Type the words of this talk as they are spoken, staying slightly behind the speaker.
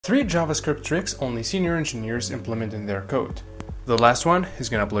3 JavaScript tricks only senior engineers implement in their code. The last one is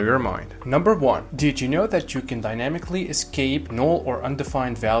gonna blow your mind. Number 1. Did you know that you can dynamically escape null or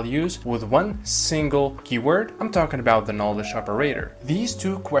undefined values with one single keyword? I'm talking about the nullish operator. These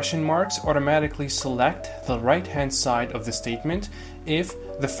 2 question marks automatically select the right-hand side of the statement if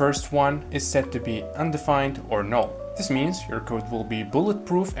the first one is set to be undefined or null. This means your code will be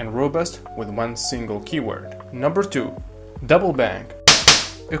bulletproof and robust with one single keyword. Number 2. Double bank.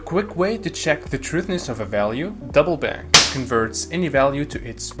 A quick way to check the truthness of a value, double bank converts any value to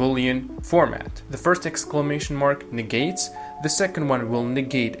its Boolean format. The first exclamation mark negates, the second one will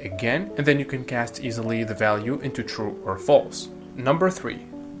negate again, and then you can cast easily the value into true or false. Number 3.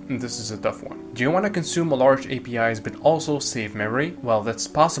 This is a tough one. Do you want to consume a large APIs but also save memory? Well, that's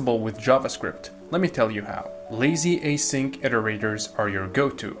possible with JavaScript. Let me tell you how. Lazy async iterators are your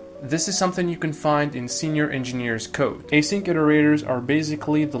go-to. This is something you can find in senior engineers' code. Async iterators are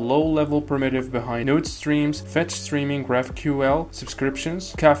basically the low-level primitive behind node streams, fetch streaming, GraphQL,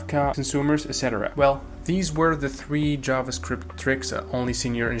 subscriptions, Kafka, consumers, etc. Well, these were the 3 JavaScript tricks that only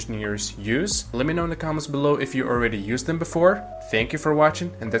senior engineers use. Let me know in the comments below if you already used them before. Thank you for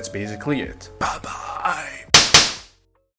watching, and that's basically it. Bye-bye.